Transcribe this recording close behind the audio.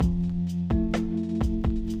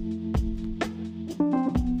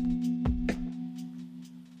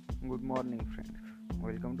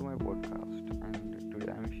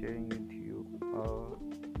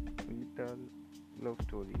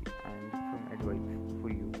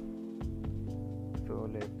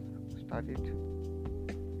let's start it.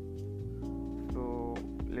 So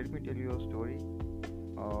let me tell you a story.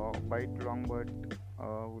 Bite long, but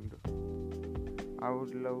would I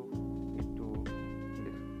would love it to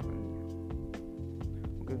listen you.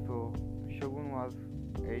 Okay, so Shogun was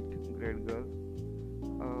eighth grade girl,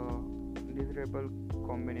 a desirable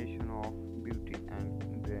combination of beauty and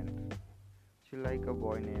brains. She liked a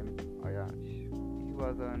boy named Ayansh. He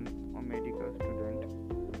was a medical student,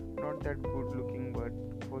 not that good looking, but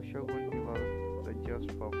for Shogun he was the just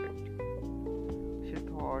perfect. She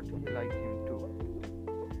thought he liked him too.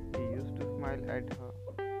 He used to smile at her.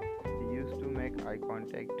 They used to make eye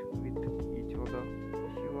contact with each other.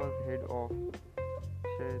 She was head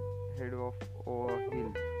of over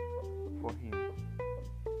heels for him.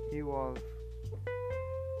 He was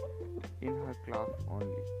in her class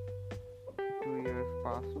only. 2 years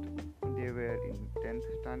passed. They were in 10th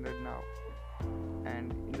standard now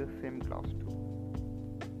and in the same class too.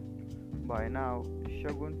 By now,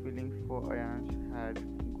 Shogun's feelings for Ayansh had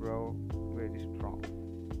grown very strong.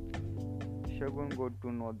 Shogun got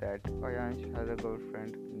to know that Ayansh had a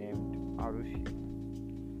girlfriend named Arushi.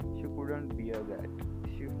 She couldn't bear that.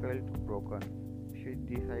 She felt broken. She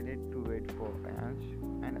decided to wait for Ayansh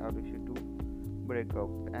and Arushi to break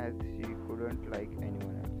up as she couldn't like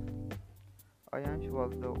anyone else. Ayansh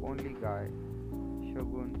was the only guy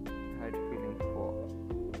Shogun had feelings for.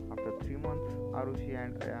 After 3 months, Arushi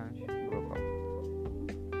and Ayansh broke up.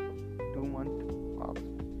 2 months passed.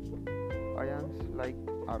 Ayansh liked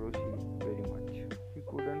Arushi very much. He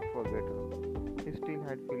couldn't forget her. He still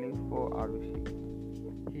had feelings for Arushi.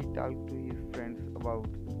 He talked to his friends about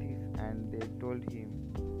this and they told him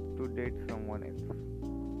to date someone else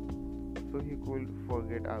so he could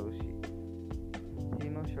forget Arushi. He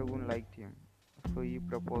knew Shogun liked him, so he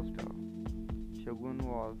proposed her. Shogun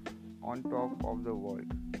was on top of the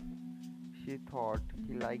world. She thought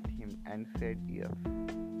he liked him and said yes.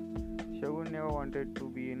 Shogun never wanted to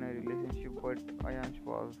be in a relationship, but Ayansh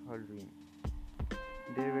was her dream.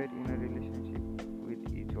 They were in a relationship with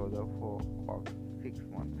each other for about 6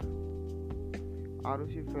 months.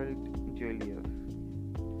 Arushi felt jealous.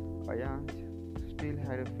 Ayansh still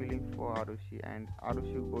had a feeling for Arushi, and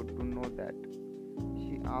Arushi got to know that.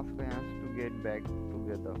 She asked Ayansh to get back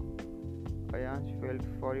together. Ayansh felt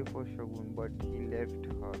sorry for Shogun, but he left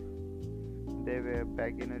her. They were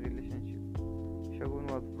back in a relationship. Shogun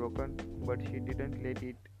was broken, but she didn't let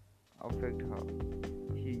it affect her.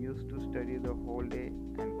 He used to study the whole day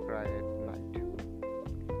and cry at night.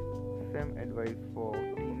 Same advice for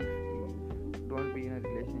teens is don't be in a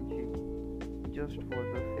relationship just for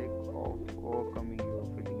the sake of overcoming your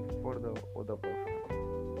feelings for the other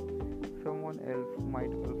person. Someone else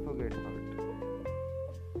might also get hurt.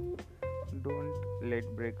 Don't let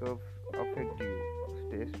breakups affect you.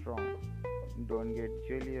 Stay strong. Don't get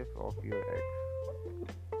jealous of your ex.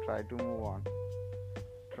 Try to move on.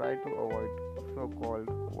 Try to avoid so-called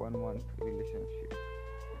 1 month relationships.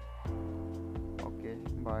 Okay,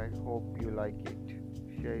 bye. Hope you like it.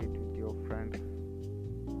 Share it with your friends.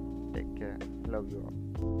 Take care. Love you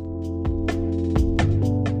all.